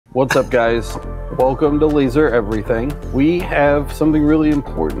What's up, guys? Welcome to Laser Everything. We have something really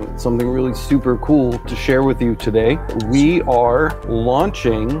important, something really super cool to share with you today. We are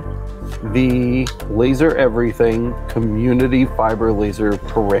launching the Laser Everything Community Fiber Laser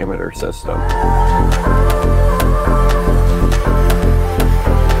Parameter System.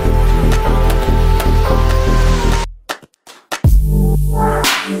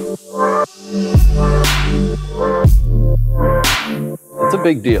 It's a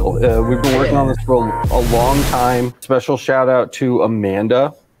big deal. We've been working on this for a long time. Special shout out to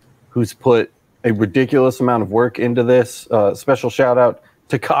Amanda, who's put a ridiculous amount of work into this. Special shout out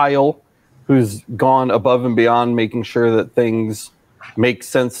to Kyle, who's gone above and beyond making sure that things make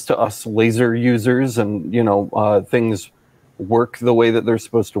sense to us laser users and, things work the way that they're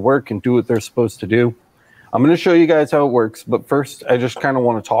supposed to work and do what they're supposed to do. I'm going to show you guys how it works, but first I just kind of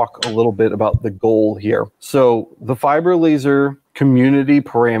want to talk a little bit about the goal here. So the Fiber Laser Community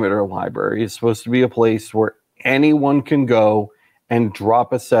Parameter Library is supposed to be a place where anyone can go and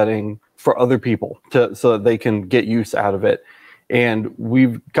drop a setting for other people so that they can get use out of it. And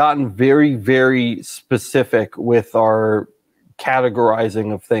we've gotten very, very specific with our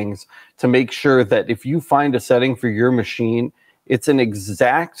categorizing of things to make sure that if you find a setting for your machine, it's an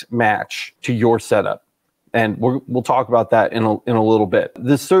exact match to your setup. And we'll talk about that in a little bit.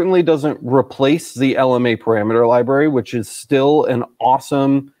 This certainly doesn't replace the LMA parameter library, which is still an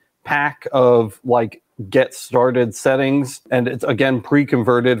awesome pack of get started settings. And it's again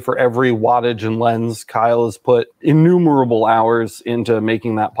pre-converted for every wattage and lens. Kyle has put innumerable hours into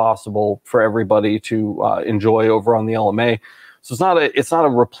making that possible for everybody to enjoy over on the LMA. So it's not a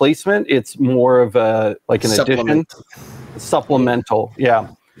replacement. It's more of an addition, supplemental. Yeah.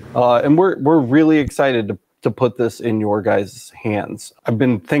 And we're really excited to put this in your guys' hands. I've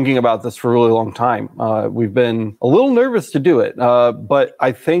been thinking about this for a really long time. We've been a little nervous to do it, but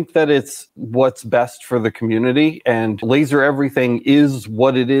I think that it's what's best for the community. And Laser Everything is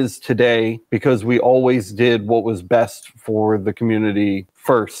what it is today because we always did what was best for the community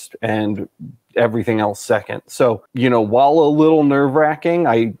first and everything else second. So, while a little nerve-wracking,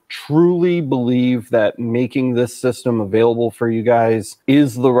 I truly believe that making this system available for you guys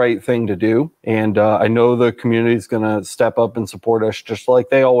is the right thing to do. And I know the community is going to step up and support us just like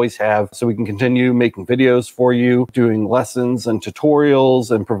they always have, so we can continue making videos for you, doing lessons and tutorials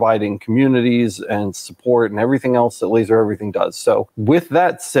and providing communities and support and everything else that Laser Everything does. So with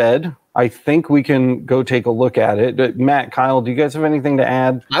that said, I think we can go take a look at it. Matt, Kyle, do you guys have anything to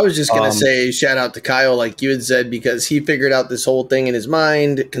add? I was just going to say shout out to Kyle, like you had said, because he figured out this whole thing in his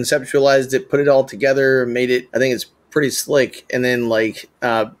mind, conceptualized it, put it all together, made it, I think it's pretty slick. And then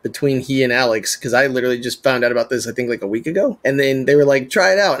between he and Alex, because I literally just found out about this, I think a week ago. And then they were like,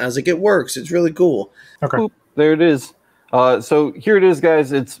 try it out. And I was like, it works. It's really cool. Okay. Oop, there it is. So here it is,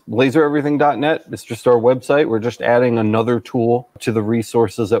 guys. It's lasereverything.net. It's just our website. We're just adding another tool to the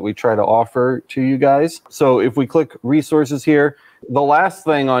resources that we try to offer to you guys. So if we click resources here, the last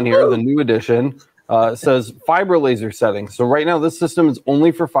thing on here, the new edition, says fiber laser settings. So right now this system is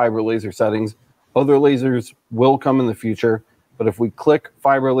only for fiber laser settings. Other lasers will come in the future. But if we click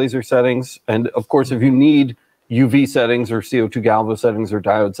fiber laser settings, and of course, if you need UV settings or CO2 galvo settings or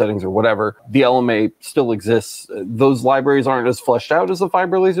diode settings or whatever, the LMA still exists. Those libraries aren't as fleshed out as the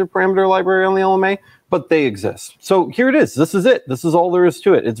fiber laser parameter library on the LMA, but they exist. So here it is. This is it. This is all there is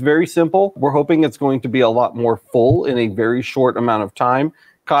to it. It's very simple. We're hoping it's going to be a lot more full in a very short amount of time.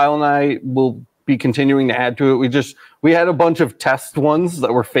 Kyle and I will be continuing to add to it. We had a bunch of test ones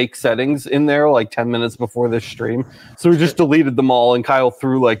that were fake settings in there 10 minutes before this stream. So we just deleted them all, and Kyle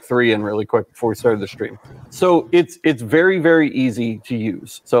threw 3 in really quick before we started the stream. So it's very, very easy to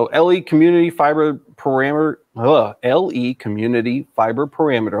use. So LE Community Fiber Parameter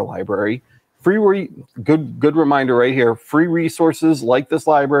Library. Good reminder right here. Free resources like this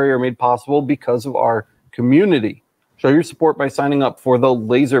library are made possible because of our community. Show your support by signing up for the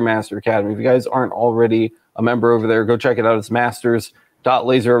Laser Master Academy. If you guys aren't already a member over there, go check it out. It's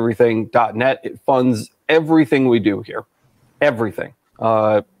masters.lasereverything.net. It funds everything we do here. Everything.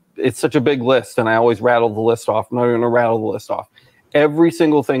 It's such a big list, and I always rattle the list off. I'm not even going to rattle the list off. Every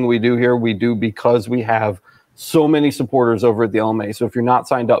single thing we do here, we do because we have so many supporters over at the LMA. So if you're not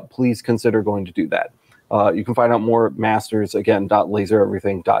signed up, please consider going to do that. You can find out more at masters, again,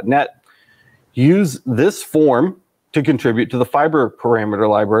 .lasereverything.net. Use this form to contribute to the fiber parameter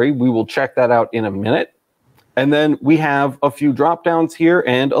library. We will check that out in a minute. And then we have a few drop downs here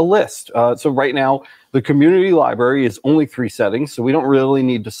and a list. So right now, the community library is only 3 settings, so we don't really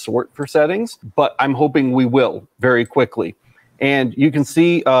need to sort for settings, but I'm hoping we will very quickly. And you can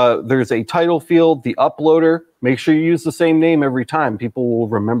see there's a title field, the uploader, make sure you use the same name every time. People will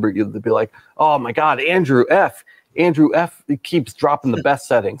remember you. They'll be like, oh my God, Andrew F. Andrew F. keeps dropping the best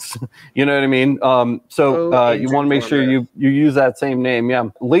settings. You know what I mean? You want to make sure you use that same name. Yeah.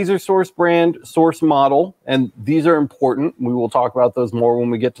 Laser source brand, source model, and these are important. We will talk about those more when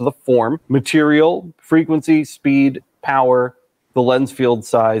we get to the form. Material, frequency, speed, power, the lens field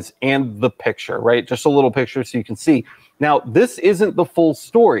size, and the picture, right? Just a little picture so you can see. Now, this isn't the full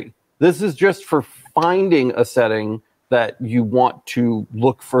story. This is just for finding a setting that you want to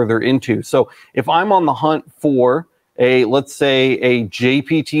look further into. So if I'm on the hunt for let's say a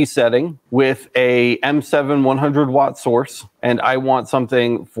JPT setting with a M7 100 watt source, and I want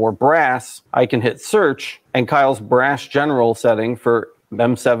something for brass, I can hit search, and Kyle's brass general setting for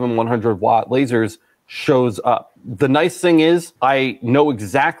M7 100 watt lasers shows up. The nice thing is I know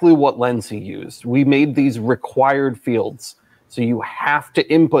exactly what lens he used. We made these required fields. So you have to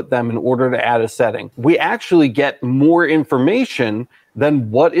input them in order to add a setting. We actually get more information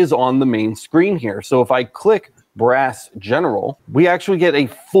than what is on the main screen here. So if I click brass general, we actually get a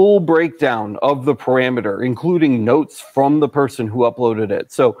full breakdown of the parameter, including notes from the person who uploaded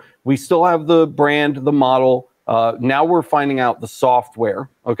it. So we still have the brand, the model. Now we're finding out the software.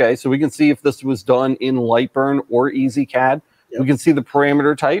 Okay, so we can see if this was done in Lightburn or EasyCAD. Yep. We can see the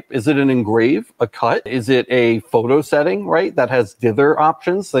parameter type. Is it an engrave, a cut? Is it a photo setting, right? That has dither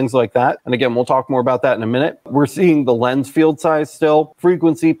options, things like that. And again, we'll talk more about that in a minute. We're seeing the lens field size still,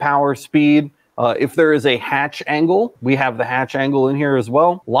 frequency, power, speed. If there is a hatch angle, we have the hatch angle in here as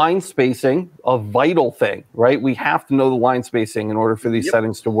well. Line spacing, a vital thing, right? We have to know the line spacing in order for these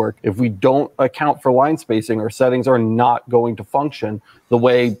settings to work. If we don't account for line spacing, our settings are not going to function the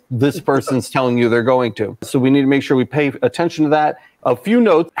way this person's telling you they're going to. So we need to make sure we pay attention to that. A few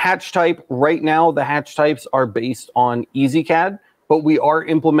notes, hatch type. Right now, the hatch types are based on EasyCAD, but we are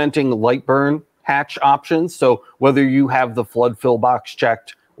implementing Lightburn hatch options. So whether you have the flood fill box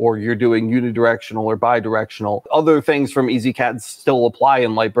checked, or you're doing unidirectional or bidirectional. Other things from EasyCAD still apply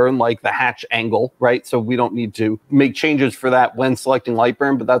in Lightburn, like the hatch angle, right? So we don't need to make changes for that when selecting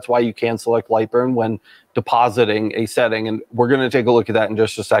Lightburn, but that's why you can select Lightburn when depositing a setting. And we're going to take a look at that in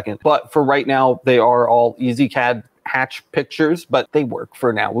just a second. But for right now, they are all EasyCAD hatch pictures, but they work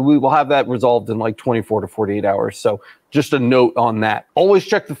for now. We will have that resolved in like 24 to 48 hours. So just a note on that. Always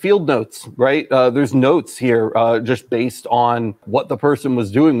check the field notes, right? There's notes here just based on what the person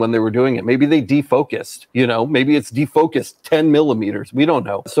was doing when they were doing it. Maybe they defocused, you know, maybe it's defocused 10 millimeters. We don't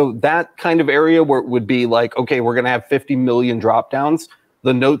know. So that kind of area where it would be like, okay, we're going to have 50 million drop downs.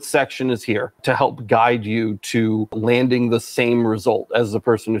 The notes section is here to help guide you to landing the same result as the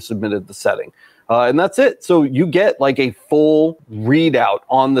person who submitted the setting. And that's it. So you get like a full readout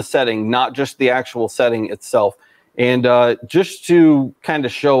on the setting, not just the actual setting itself. And just to kind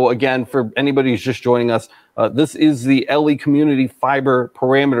of show, again, for anybody who's just joining us, this is the LE Community Fiber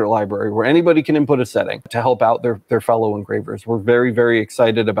Parameter Library, where anybody can input a setting to help out their fellow engravers. We're very, very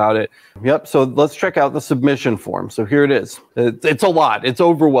excited about it. Yep, so let's check out the submission form. So here it is. It's a lot. It's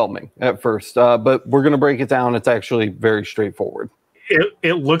overwhelming at first, but we're going to break it down. It's actually very straightforward.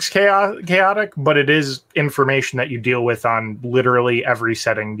 It looks chaotic, but it is information that you deal with on literally every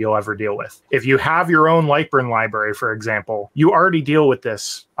setting you'll ever deal with. If you have your own Lightburn library, for example, you already deal with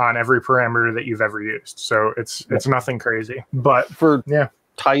this on every parameter that you've ever used. So it's nothing crazy. But for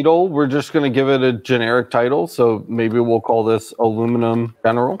title, we're just going to give it a generic title. So maybe we'll call this Aluminum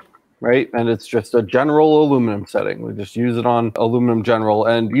General. Right? And it's just a general aluminum setting. We just use it on aluminum general,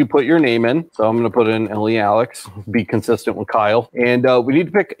 and you put your name in. So I'm going to put in LE Alex, be consistent with Kyle. And we need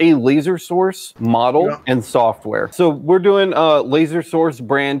to pick a laser source, model, and software. So we're doing a laser source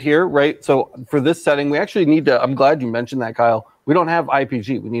brand here, right? So for this setting, we actually need to, I'm glad you mentioned that, Kyle. We don't have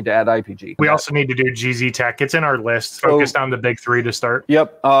IPG. We need to add IPG. We also need to do GZ Tech. It's in our list. Focused on the big three to start.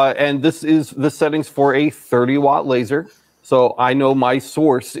 Yep. And this is the settings for a 30 watt laser. So I know my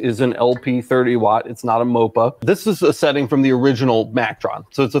source is an LP 30 watt. It's not a MOPA. This is a setting from the original Mactron.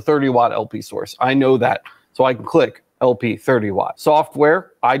 So it's a 30 watt LP source. I know that. So I can click LP 30 watt.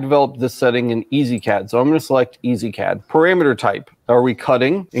 Software, I developed this setting in EasyCAD. So I'm going to select EasyCAD. Parameter type. Are we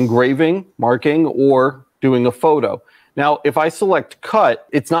cutting, engraving, marking, or doing a photo? Now, if I select cut,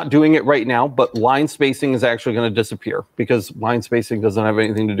 it's not doing it right now, but line spacing is actually going to disappear because line spacing doesn't have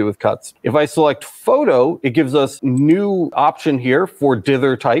anything to do with cuts. If I select photo, it gives us new option here for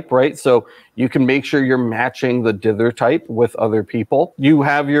dither type, right? So You can make sure you're matching the dither type with other people. You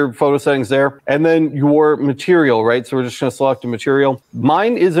have your photo settings there, and then your material, right? So we're just going to select a material.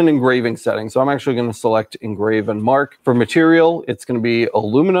 Mine is an engraving setting, so I'm actually going to select engrave and mark. For material, it's going to be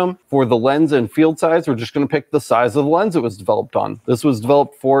aluminum. For the lens and field size, we're just going to pick the size of the lens it was developed on. This was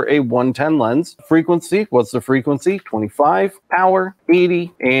developed for a 110 lens. Frequency, what's the frequency? 25, power,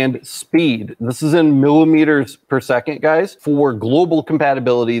 80, and speed. This is in millimeters per second, guys. For global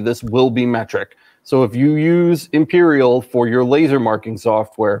compatibility, this will be metric. So if you use Imperial for your laser marking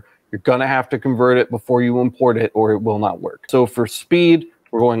software, you're gonna have to convert it before you import it or it will not work. So for speed,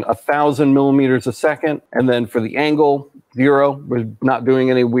 we're going 1,000 millimeters a second. And then for the angle, 0. We're not doing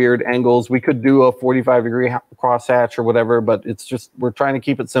any weird angles. We could do a 45-degree crosshatch or whatever, but it's just, we're trying to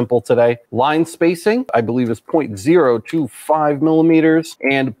keep it simple today. Line spacing, I believe, is 0.025 millimeters.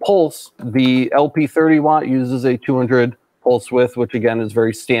 And pulse, the LP 30 watt uses a 200 pulse width, which again is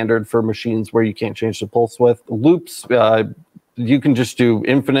very standard for machines where you can't change the pulse width. Loops, you can just do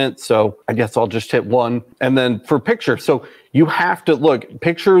infinite, so I guess I'll just hit 1. And then for picture, so you have to, look,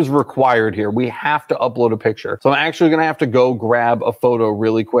 picture is required here. We have to upload a picture. So I'm actually gonna have to go grab a photo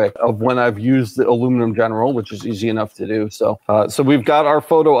really quick of when I've used the aluminum general, which is easy enough to do. So so we've got our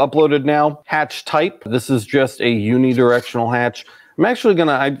photo uploaded now. Hatch type, this is just a unidirectional hatch. I'm actually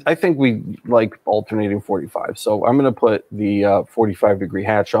gonna, I think we like alternating 45. So I'm gonna put the 45-degree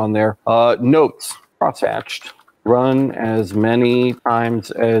hatch on there. Notes, cross-hatched. Run as many times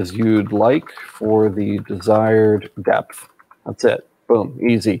as you'd like for the desired depth. That's it. Boom,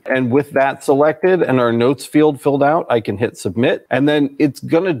 easy. And with that selected and our notes field filled out, I can hit submit. And then it's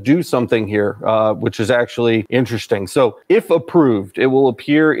going to do something here, which is actually interesting. So if approved, it will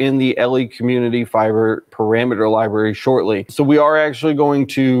appear in the LE Community Fiber parameter library shortly. So we are actually going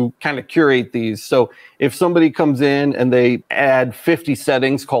to kind of curate these. So if somebody comes in and they add 50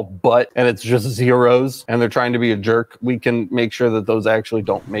 settings called but, and it's just zeros and they're trying to be a jerk, we can make sure that those actually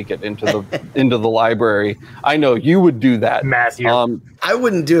don't make it into the into the library. I know you would do that, Matthew. I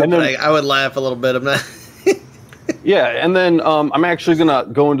wouldn't do it, but I would laugh a little bit. I'm not. Yeah, and then I'm actually gonna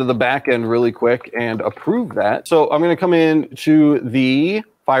go into the back end really quick and approve that. So I'm gonna come in to the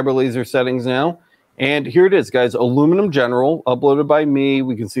fiber laser settings now. And here it is, guys, aluminum general, uploaded by me.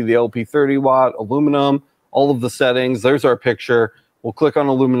 We can see the LP 30 watt, aluminum, all of the settings. There's our picture. We'll click on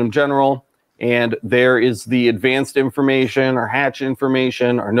aluminum general, and there is the advanced information, our hatch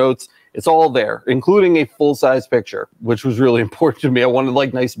information, our notes. It's all there, including a full-size picture, which was really important to me. I wanted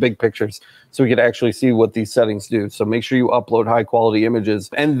like nice big pictures so we could actually see what these settings do. So make sure you upload high-quality images.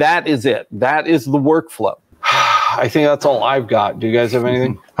 And that is it. That is the workflow. I think that's all I've got. Do you guys have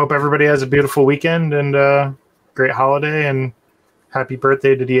anything? Hope everybody has a beautiful weekend and great holiday, and happy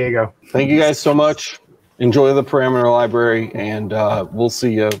birthday to Diego. Thank you guys so much. Enjoy the parameter library, and we'll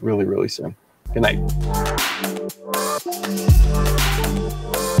see you really, really soon. Good night.